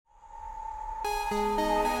We're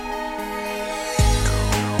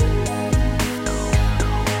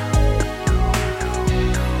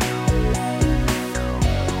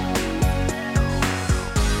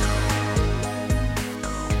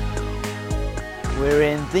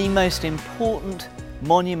in the most important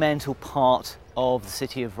monumental part of the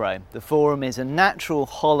city of Rome. The Forum is a natural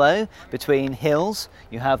hollow between hills.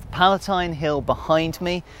 You have Palatine Hill behind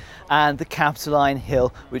me and the Capitoline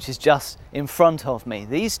Hill, which is just in front of me.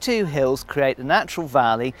 These two hills create a natural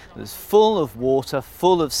valley that's full of water,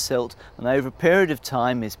 full of silt, and over a period of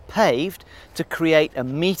time is paved to create a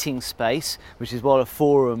meeting space, which is what a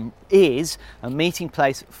forum is, a meeting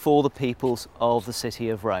place for the peoples of the city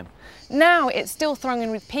of Rome. Now it's still thronging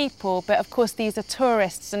with people, but of course these are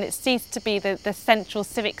tourists, and it ceased to be the central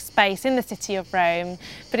civic space in the city of Rome,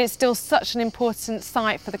 but it's still such an important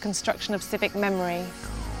site for the construction of civic memory.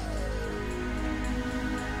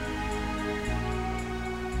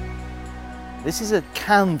 This is a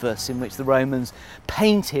canvas in which the Romans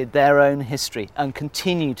painted their own history and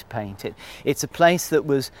continue to paint it. It's a place that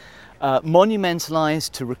was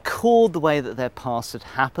monumentalised to record the way that their past had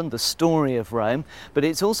happened, the story of Rome, but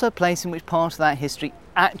it's also a place in which part of that history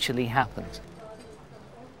actually happened.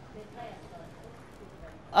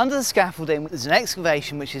 Under the scaffolding there's an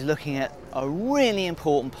excavation which is looking at a really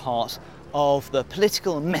important part of the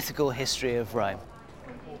political and mythical history of Rome.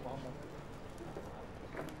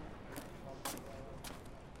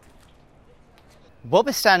 What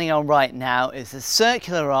we're standing on right now is the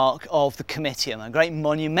circular arc of the Comitium, a great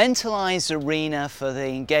monumentalised arena for the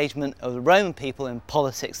engagement of the Roman people in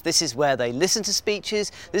politics. This is where they listened to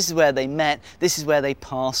speeches, this is where they met, this is where they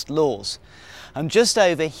passed laws. And just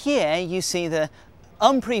over here you see the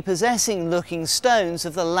unprepossessing looking stones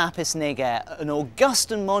of the Lapis Niger, an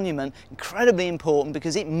Augustan monument, incredibly important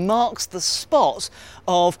because it marks the spot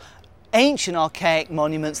of ancient archaic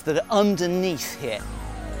monuments that are underneath here.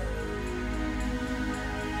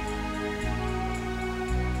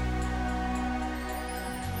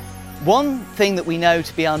 One thing that we know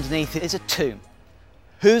to be underneath it is a tomb.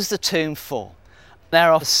 Who's the tomb for?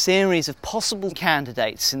 There are a series of possible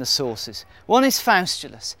candidates in the sources. One is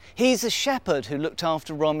Faustulus. He's the shepherd who looked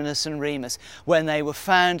after Romulus and Remus when they were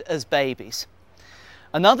found as babies.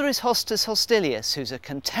 Another is Hostus Hostilius, who's a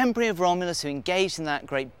contemporary of Romulus who engaged in that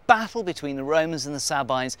great battle between the Romans and the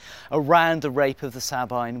Sabines around the rape of the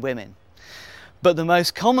Sabine women. But the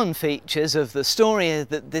most common features of the story are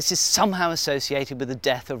that this is somehow associated with the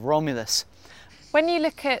death of Romulus. When you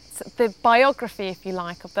look at the biography, if you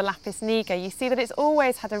like, of the Lapis Niger, you see that it's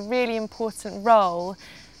always had a really important role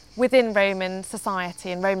within Roman society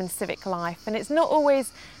and Roman civic life, and it's not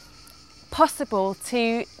always possible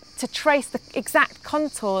to trace the exact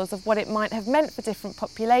contours of what it might have meant for different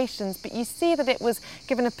populations, but you see that it was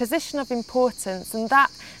given a position of importance, and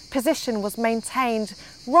that position was maintained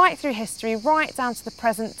right through history, right down to the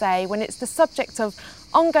present day, when it's the subject of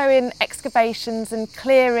ongoing excavations and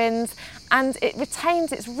clearings, and it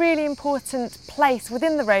retains its really important place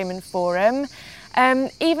within the Roman Forum,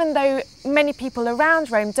 even though many people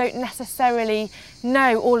around Rome don't necessarily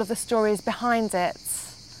know all of the stories behind it.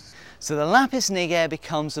 So the Lapis Niger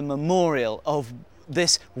becomes a memorial of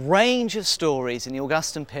this range of stories in the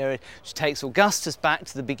Augustan period, which takes Augustus back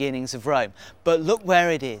to the beginnings of Rome. But look where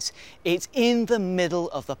it is. It's in the middle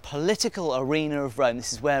of the political arena of Rome.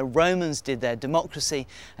 This is where Romans did their democracy,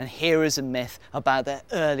 and here is a myth about their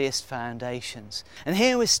earliest foundations. And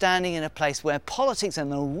here we're standing in a place where politics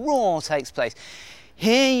and the roar takes place.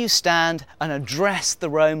 Here you stand and address the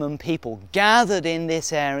Roman people gathered in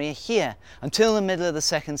this area here until the middle of the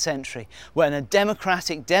 2nd century, when a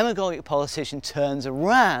democratic, demagogic politician turns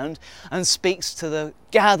around and speaks to the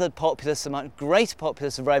gathered populace, the much greater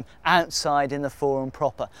populace of Rome, outside in the Forum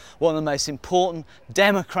proper. One of the most important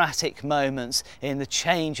democratic moments in the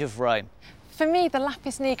change of Rome. For me, the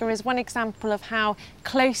Lapis Niger is one example of how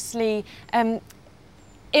closely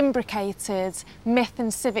imbricated myth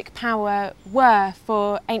and civic power were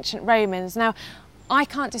for ancient Romans. Now, I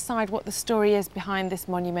can't decide what the story is behind this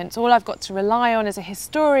monument. All I've got to rely on as a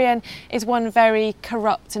historian is one very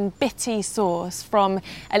corrupt and bitty source from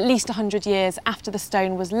at least 100 years after the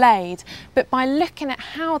stone was laid. But by looking at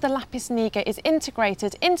how the Lapis Niger is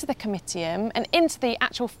integrated into the Comitium and into the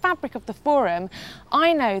actual fabric of the Forum,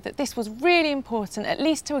 I know that this was really important, at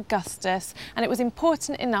least to Augustus, and it was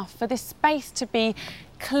important enough for this space to be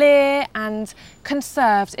clear and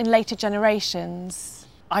conserved in later generations.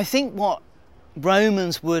 I think what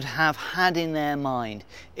Romans would have had in their mind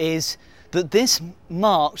is that this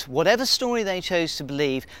marked, whatever story they chose to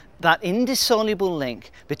believe, that indissoluble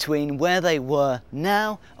link between where they were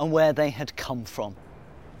now and where they had come from.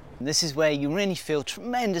 This is where you really feel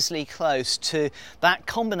tremendously close to that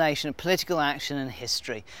combination of political action and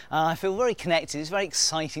history. I feel very connected. It's very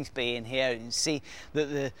exciting to be in here and see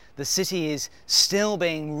that the city is still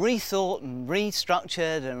being rethought and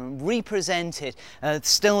restructured and represented.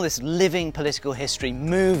 Still this living political history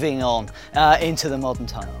moving on into the modern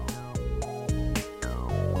time.